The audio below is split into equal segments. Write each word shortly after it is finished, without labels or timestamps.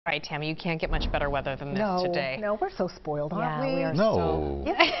Right, Tammie, you can't get much better weather than this today. No, we're so spoiled, aren't we? We are no.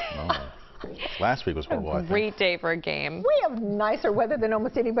 Last week was horrible. A great day for a game. We have nicer weather than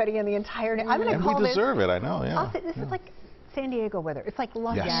almost anybody in the entire day. I'm going to call we deserve it, I know, This is like San Diego weather. It's like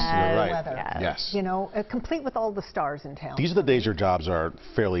Los Angeles weather. Yes. You know, complete with all the stars in town. These are the days your jobs are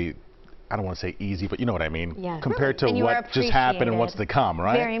fairly, I don't want to say easy, but you know what I mean. Yes. Compared to what just happened and what's to come,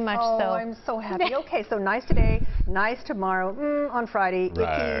 right? Very much so. Oh, I'm so happy. Okay, so nice today, nice tomorrow, on Friday,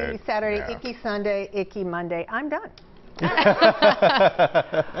 icky Saturday, icky Sunday, icky Monday. I'm done.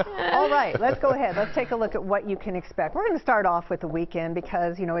 All right, let's go ahead. Let's take a look at what you can expect. We're going to start off with the weekend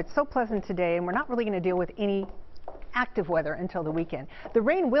because, you know, it's so pleasant today and we're not really going to deal with any active weather until the weekend. The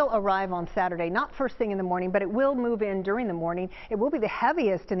rain will arrive on Saturday, not first thing in the morning, but it will move in during the morning. It will be the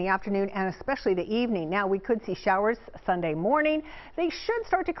heaviest in the afternoon and especially the evening. Now we could see showers Sunday morning. They should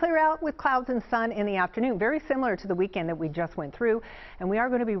start to clear out with clouds and sun in the afternoon, very similar to the weekend that we just went through. And we are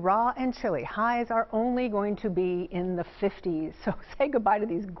going to be raw and chilly. Highs are only going to be in the 50s. So say goodbye to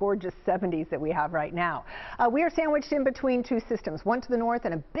these gorgeous 70s that we have right now. We are sandwiched in between two systems, one to the north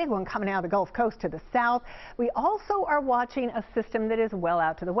and a big one coming out of the Gulf Coast to the south. We also are watching a system that is well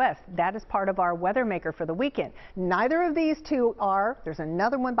out to the west. That is part of our weather maker for the weekend. Neither of these two are. There's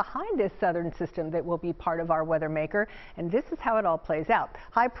another one behind this southern system that will be part of our weather maker, and this is how it all plays out.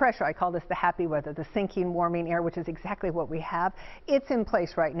 High pressure, I call this the happy weather, the sinking, warming air, which is exactly what we have. It's in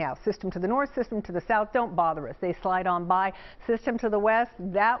place right now. System to the north, system to the south don't bother us. They slide on by. System to the west,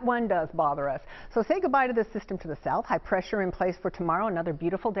 that one does bother us. So say goodbye to the system to the south. High pressure in place for tomorrow. Another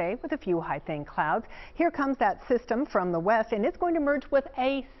beautiful day with a few high thin clouds. Here comes that system from the west, and it's going to merge with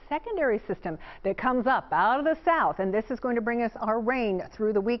a secondary system that comes up out of the south, and this is going to bring us our rain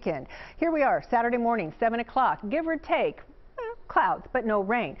through the weekend. Here we are, Saturday morning, 7 o'clock, give or take. Clouds, but no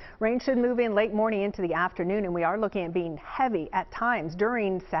rain. Rain should move in late morning into the afternoon, and we are looking at being heavy at times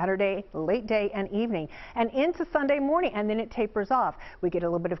during Saturday, late day and evening, and into Sunday morning, and then it tapers off. We get a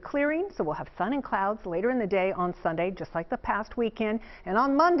little bit of clearing, so we'll have sun and clouds later in the day on Sunday, just like the past weekend, and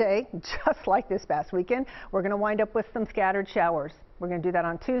on Monday, just like this past weekend, we're going to wind up with some scattered showers. We're going to do that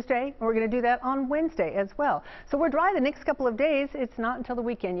on Tuesday, and we're going to do that on Wednesday as well. So we're dry the next couple of days. It's not until the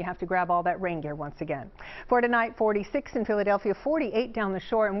weekend you have to grab all that rain gear once again. For tonight, 46 in Philadelphia, 48 down the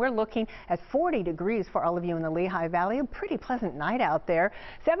shore, and we're looking at 40 degrees for all of you in the Lehigh Valley. A pretty pleasant night out there.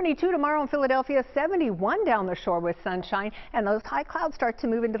 72 tomorrow in Philadelphia, 71 down the shore with sunshine, and those high clouds start to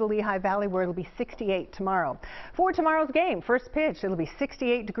move into the Lehigh Valley where it'll be 68 tomorrow. For tomorrow's game, first pitch, it'll be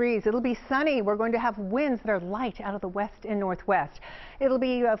 68 degrees. It'll be sunny. We're going to have winds that are light out of the west and northwest. It'll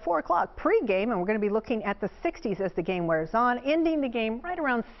be 4 o'clock pregame, and we're going to be looking at the 60s as the game wears on, ending the game right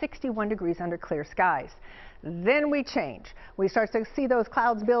around 61 degrees under clear skies. Then we change. We start to see those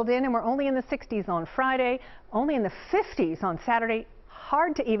clouds build in, and we're only in the 60s on Friday, only in the 50s on Saturday.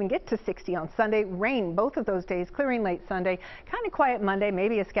 Hard to even get to 60 on Sunday. Rain both of those days, clearing late Sunday, kind of quiet Monday,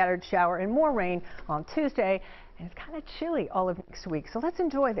 maybe a scattered shower, and more rain on Tuesday. And it's kind of chilly all of next week. So let's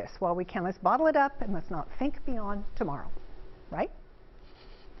enjoy this while we can. Let's bottle it up and let's not think beyond tomorrow. Right?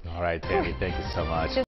 All right, Tammie, thank you so much.